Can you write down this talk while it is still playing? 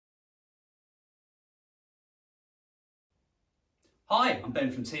Hi, I'm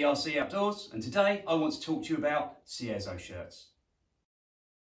Ben from TRC Outdoors, and today I want to talk to you about Cierzo shirts.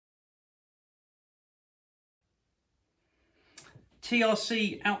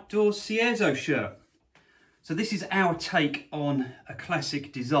 TRC Outdoors Cierzo shirt. So this is our take on a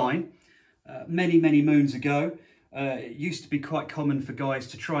classic design. Many moons ago, it used to be quite common for guys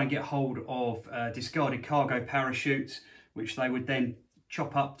to try and get hold of discarded cargo parachutes, which they would then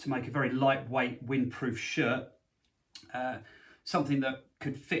chop up to make a very lightweight, windproof shirt. Something that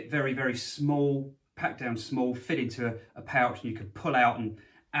could fit very small, packed down small, fit into a pouch, and you could pull out and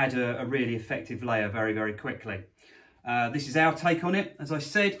add a really effective layer very quickly. This is our take on it. As I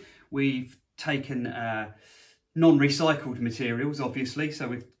said, we've taken non-recycled materials, obviously, so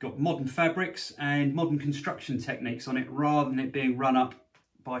we've got modern fabrics and modern construction techniques on it, rather than it being run up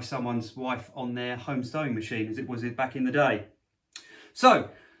by someone's wife on their home sewing machine as it was back in the day. So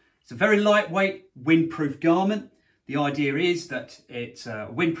it's a very lightweight, windproof garment. The idea is that it's a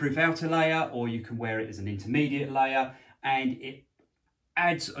windproof outer layer, or you can wear it as an intermediate layer, and it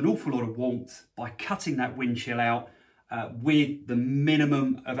adds an awful lot of warmth by cutting that wind chill out with the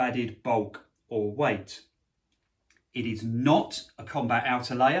minimum of added bulk or weight. It is not a combat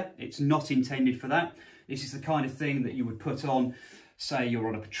outer layer. It's not intended for that. This is the kind of thing that you would put on, say you're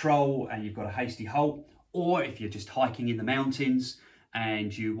on a patrol and you've got a hasty halt, or if you're just hiking in the mountains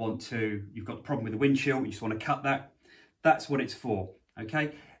and you've got the problem with the wind chill, you just want to cut that. That's what it's for,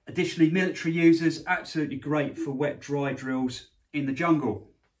 okay? Additionally, military users, absolutely great for wet dry drills in the jungle.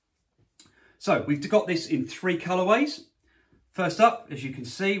 So we've got this in 3 colorways. First up, as you can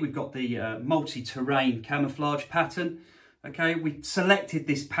see, we've got the multi-terrain camouflage pattern. Okay, we selected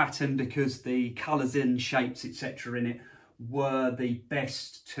this pattern because the colors and shapes, etc. in it were the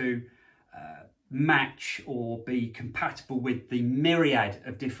best to match or be compatible with the myriad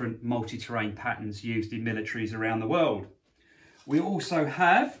of different multi-terrain patterns used in militaries around the world. We also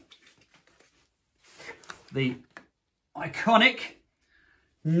have the iconic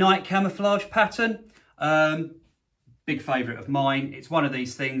night camouflage pattern. Big favourite of mine. It's one of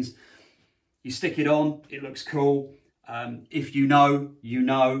these things, you stick it on, it looks cool. If you know,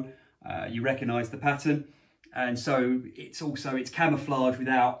 you recognise the pattern. And so it's camouflage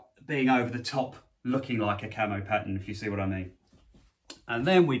without being over the top, looking like a camo pattern, if you see what I mean. And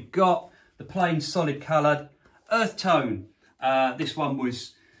then we've got the plain solid coloured earth tone. This one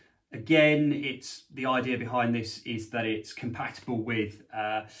was, again, the idea behind this is that it's compatible with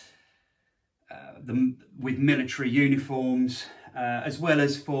military uniforms, as well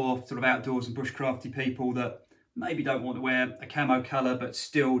as for sort of outdoors and bushcrafty people that maybe don't want to wear a camo colour but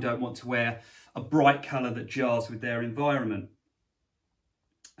still don't want to wear a bright colour that jars with their environment.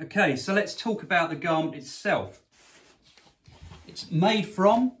 Okay, so let's talk about the garment itself. It's made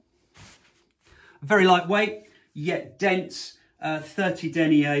from very lightweight yet dense 30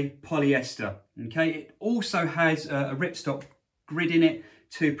 denier polyester. Okay, it also has a ripstop grid in it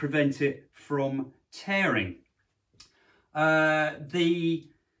to prevent it from tearing. The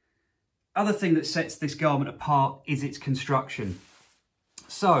other thing that sets this garment apart is its construction.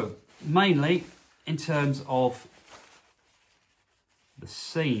 So mainly in terms of the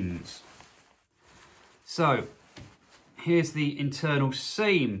seams. So here's the internal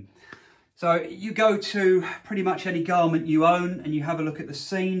seam. So you go to pretty much any garment you own and you have a look at the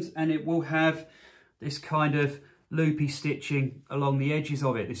seams, and it will have this kind of loopy stitching along the edges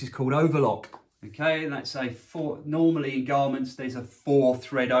of it. This is called overlock. Okay, and that's normally in garments there's a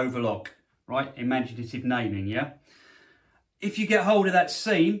 4-thread overlock, right? Imaginative naming, yeah? If you get hold of that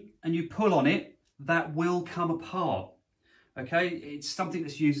seam and you pull on it, that will come apart. Okay, it's something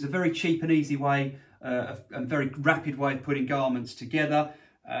that's used as a very cheap and easy way, a very rapid way of putting garments together,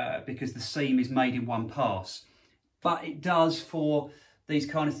 because the seam is made in one pass. But it does, for these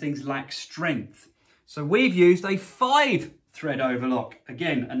kind of things, lack strength. So we've used a 5-thread overlock.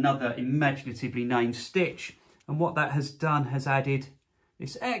 Again, another imaginatively named stitch. And what that has done has added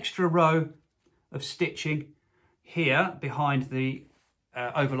this extra row of stitching here behind the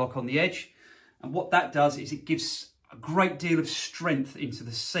overlock on the edge. And what that does is it gives a great deal of strength into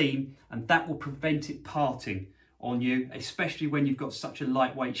the seam, and that will prevent it parting on you, especially when you've got such a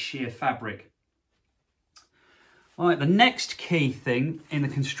lightweight sheer fabric. All right, the next key thing in the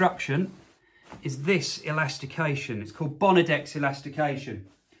construction is this elastication. It's called Bonadex elastication.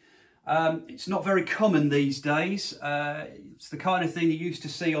 It's not very common these days. It's the kind of thing you used to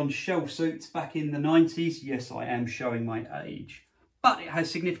see on shell suits back in the 90s. Yes, I am showing my age. But it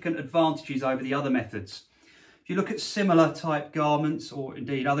has significant advantages over the other methods. If you look at similar type garments, or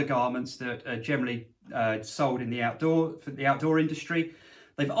indeed other garments that are generally sold in the outdoor industry,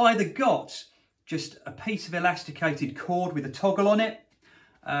 they've either got just a piece of elasticated cord with a toggle on it.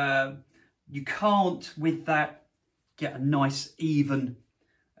 You can't, with that, get a nice even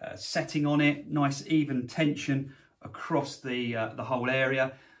setting on it, nice even tension across the whole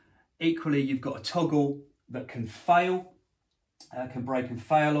area. Equally, you've got a toggle that can fail, can break and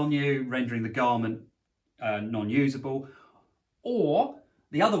fail on you, rendering the garment non-usable. Or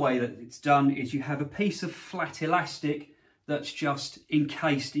the other way that it's done is you have a piece of flat elastic that's just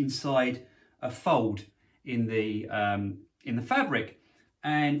encased inside a fold in the fabric.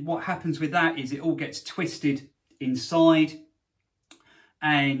 And what happens with that is it all gets twisted inside,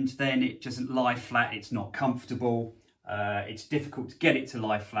 and then it doesn't lie flat. It's not comfortable. It's difficult to get it to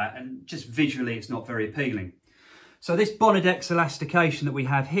lie flat, and just visually it's not very appealing. So this Bonadex elastication that we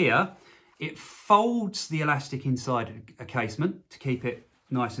have here, it folds the elastic inside a casement to keep it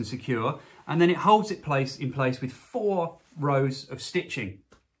nice and secure, and then it holds it in place with 4 rows of stitching.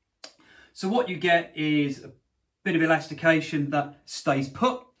 So what you get is a bit of elastication that stays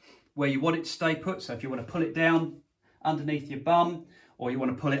put where you want it to stay put. So if you want to pull it down underneath your bum, or you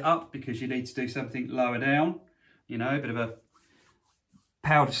want to pull it up because you need to do something lower down, you know, a bit of a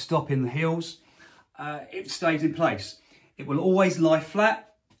power to stop in the heels, it stays in place. It will always lie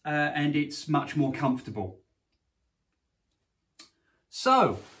flat, and it's much more comfortable.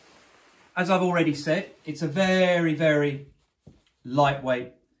 So, as I've already said, it's a very, very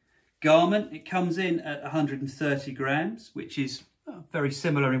lightweight garment. It comes in at 130 grams, which is very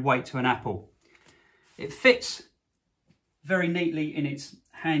similar in weight to an apple. It fits very neatly in its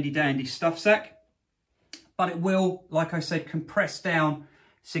handy dandy stuff sack, but it will, like I said, compress down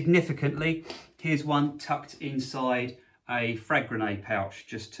significantly. Here's one tucked inside a frag grenade pouch,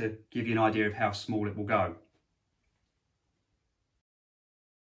 just to give you an idea of how small it will go.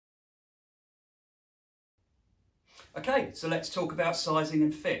 Okay, so let's talk about sizing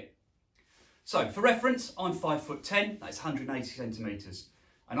and fit. So for reference, I'm 5'10", that's 180 centimetres,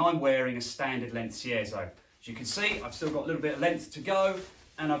 and I'm wearing a standard length Cierzo. As you can see, I've still got a little bit of length to go,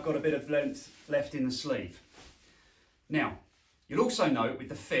 and I've got a bit of length left in the sleeve. Now, you'll also note with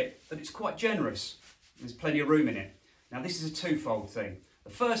the fit that it's quite generous. There's plenty of room in it. Now this is a twofold thing. The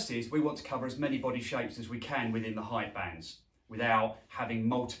first is we want to cover as many body shapes as we can within the height bands without having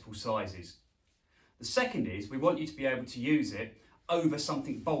multiple sizes. The second is we want you to be able to use it over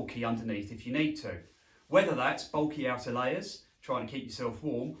something bulky underneath if you need to. Whether that's bulky outer layers, trying to keep yourself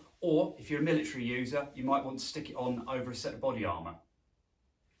warm, or if you're a military user, you might want to stick it on over a set of body armour.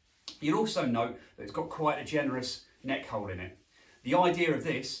 You'll also note that it's got quite a generous neck hole in it. The idea of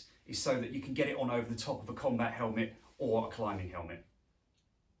this is so that you can get it on over the top of a combat helmet or a climbing helmet.